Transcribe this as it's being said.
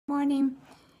Morning.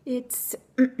 It's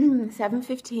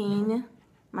 7:15.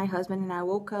 My husband and I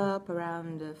woke up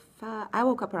around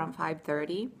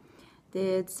 5:30.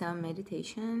 Did some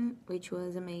meditation, which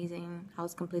was amazing. I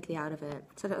was completely out of it,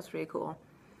 so that was pretty cool.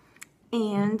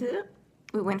 And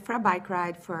we went for a bike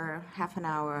ride for half an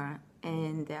hour,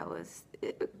 and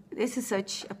this is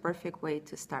such a perfect way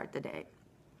to start the day.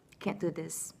 Can't do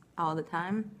this all the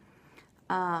time.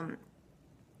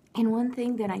 And one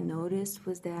thing that I noticed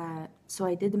was that, so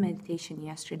I did the meditation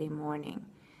yesterday morning,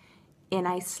 and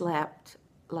I slept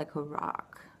like a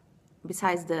rock.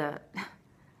 Besides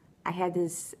I had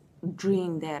this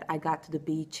dream that I got to the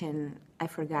beach and I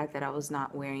forgot that I was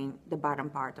not wearing the bottom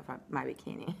part of my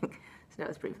bikini. So that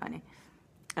was pretty funny.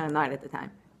 Not at the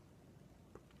time.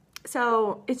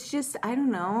 So it's just, I don't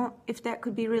know if that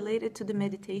could be related to the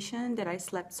meditation that I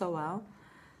slept so well.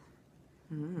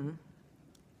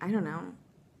 I don't know.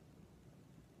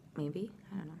 Maybe,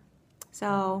 I don't know.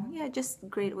 So yeah, just a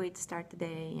great way to start the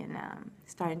day, and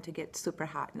starting to get super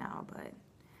hot now, but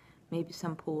maybe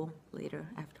some pool later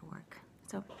after work.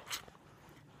 So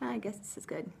I guess this is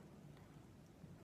good.